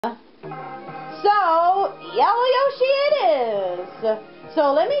So, Yellow Yoshi it is.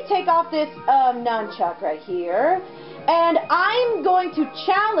 So let me take off this nunchuck right here. And I'm going to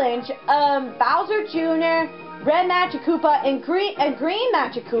challenge Bowser Jr., Red Magic Koopa, and Green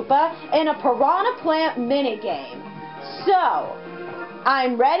Magic Koopa in a Piranha Plant minigame. So,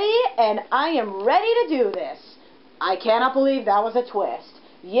 I'm ready, and I am ready to do this. I cannot believe that was a twist.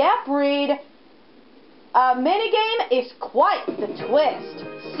 Yep, Reed. A minigame is quite the twist.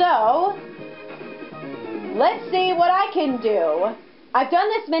 So, let's see what I can do. I've done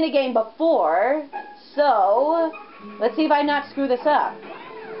this minigame before, so let's see if I not screw this up.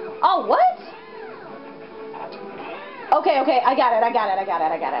 Oh, what? Okay, I got it.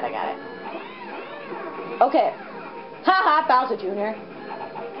 Okay. Haha, Bowser Jr.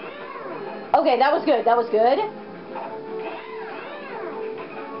 Okay, that was good.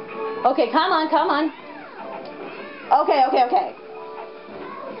 Okay, come on. Okay.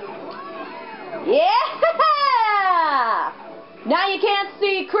 Yeah! Now you can't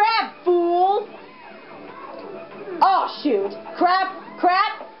see crap, fool! Oh, shoot. Crap.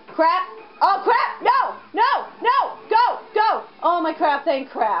 Oh, crap! No! Go! Oh, my crap thing,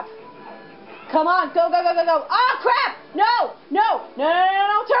 crap. Come on, go. Oh, crap! No!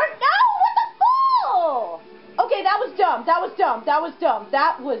 Turn! No! What the fool? Okay, that was dumb.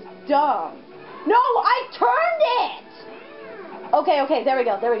 No, I turned it! Okay, there we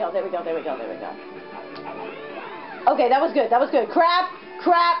go. Okay, that was good. Crap!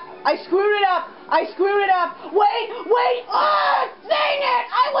 I screwed it up! Wait! Ah! Dang it!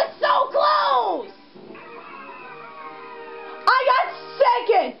 I was so close! I got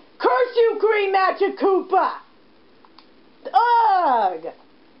second! Curse you, Green Magic Koopa! Ugh!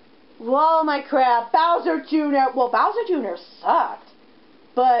 Whoa, my crap. Bowser Jr. Well, Bowser Jr. sucked.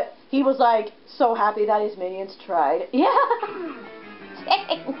 But he was, like, so happy that his minions tried. Yeah! Dang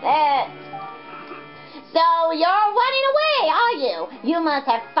it! So, you're running away, are you? You must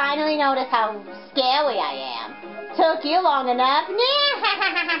have finally noticed how scary I am. Took you long enough.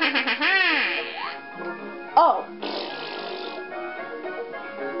 Oh.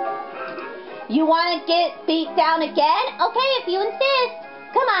 You want to get beat down again? Okay, if you insist.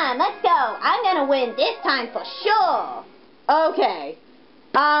 Come on, let's go. I'm going to win this time for sure. Okay.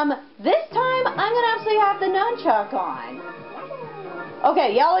 This time, I'm going to actually have the nunchuck on.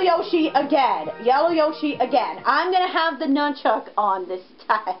 Okay, Yellow Yoshi again. I'm going to have the nunchuck on this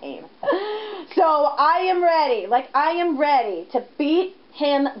time. So, I am ready to beat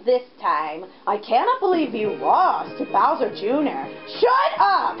him this time. I cannot believe you lost to Bowser Jr. Shut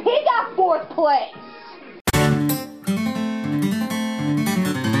up! He got 4th place.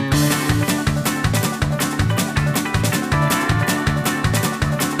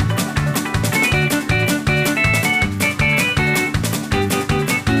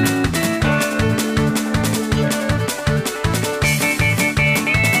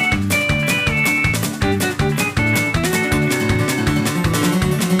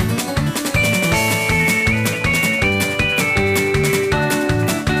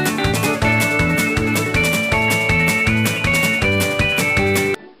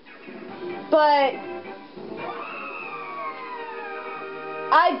 But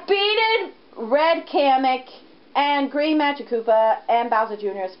I beaten Red Kamek and Green Magic Koopa and Bowser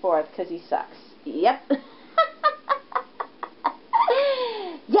Jr. is 4th because he sucks. Yep.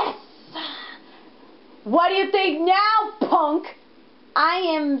 Yes! What do you think now, punk? I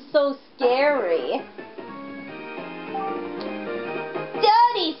am so scary.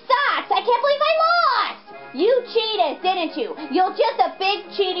 Dirty socks! I can't believe I lost! You cheated, didn't you? You're just a big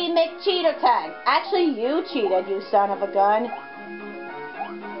cheaty McCheaterton. Actually, you cheated, you son of a gun.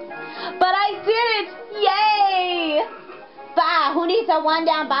 But I did it! Yay! Bah, who needs a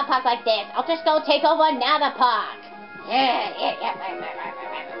one-down bot park like this? I'll just go take over another park.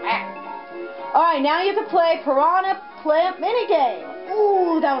 Alright, now you can play Piranha Plant minigame.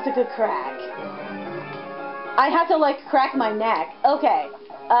 Ooh, that was a good crack. I have to, like, crack my neck. Okay.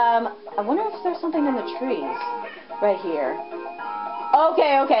 I wonder if there's something in the trees. Right here.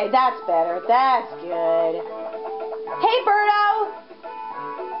 Okay, that's better. That's good. Hey, Birdo!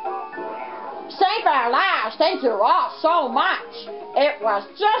 Say for last, thank you all so much. It was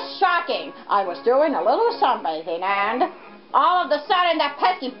just shocking. I was doing a little sunbathing and all of a sudden that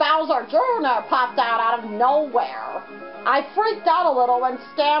pesky Bowser Jr. popped out of nowhere. I freaked out a little and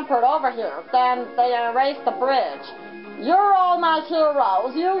scampered over here. Then they erased the bridge. You're all my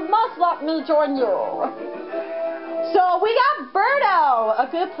heroes. You must let me join you. So we got Birdo, a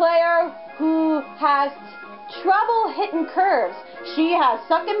good player who has trouble hitting curves. She has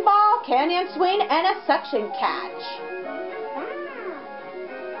sucking ball, canyon swing, and a suction catch.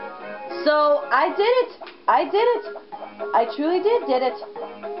 So, I did it. I did it. I truly did it.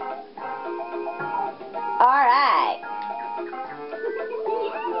 Alright.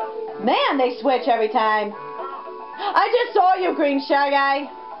 Man, they switch every time. I just saw you, Green Shy Guy.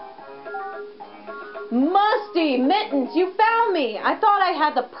 Musty Mittens, you found me. I thought I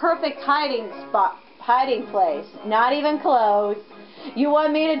had the perfect hiding place. Not even close. You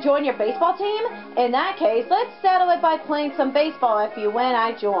want me to join your baseball team? In that case, let's settle it by playing some baseball. If you win,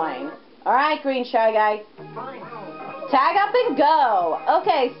 I join. Alright, Green Shy Guy. Tag up and go.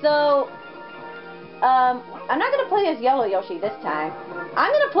 Okay, so I'm not going to play as Yellow Yoshi this time.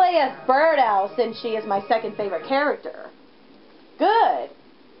 I'm going to play as Bird Owl since she is my second favorite character. Good.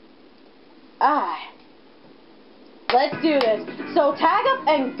 Let's do this. So tag up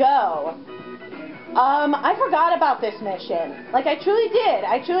and go. I forgot about this mission. Like, I truly did.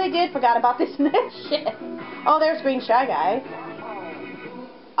 I truly did forgot about this mission. Oh, there's Green Shy Guy.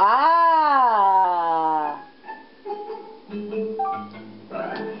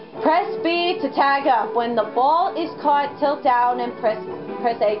 Press B to tag up. When the ball is caught, tilt down and press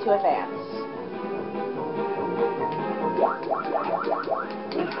A to advance.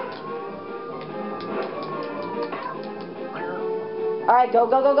 Alright, go,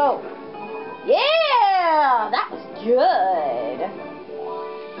 go, go, go. Yeah! That was good.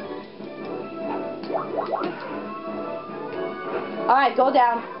 Alright, go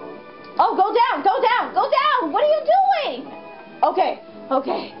down. Oh, go down, go down, go down! What are you doing? Okay,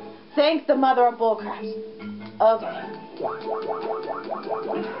 okay. Thank the mother of bullcraps. Okay.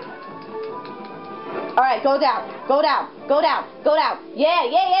 Alright, go down, go down, go down, go down. Yeah,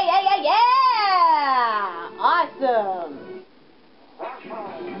 yeah, yeah, yeah, yeah, yeah! Awesome.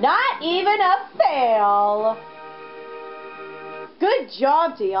 Not even a fail. Good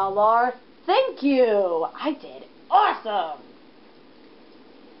job, DLR. Thank you. I did awesome.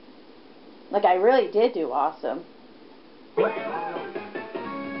 Like, I really did do awesome.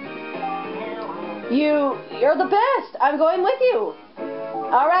 You're the best. I'm going with you.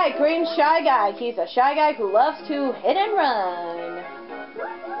 Alright, Green Shy Guy. He's a shy guy who loves to hit and run.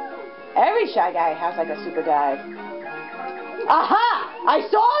 Every shy guy has like a super dive. Aha! I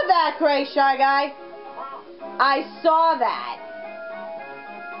saw that, Gray Shy Guy. I saw that.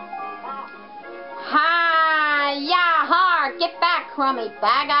 Ha! Yeah, ha! Get back, crummy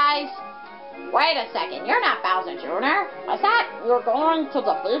bad guys. Wait a second, you're not Bowser Jr. Is that you're going to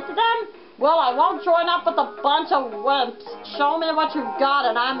defeat them? Well, I won't join up with a bunch of wimps. Show me what you've got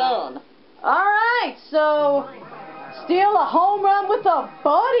and I'm in. Alright, so steal a home run with a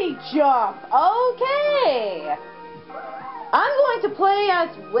buddy jump. Okay. I'm going to play as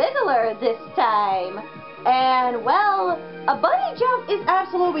Wiggler this time. And, well, a buddy jump is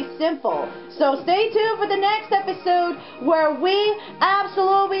absolutely simple. So stay tuned for the next episode where we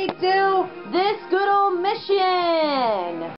absolutely do this good old mission.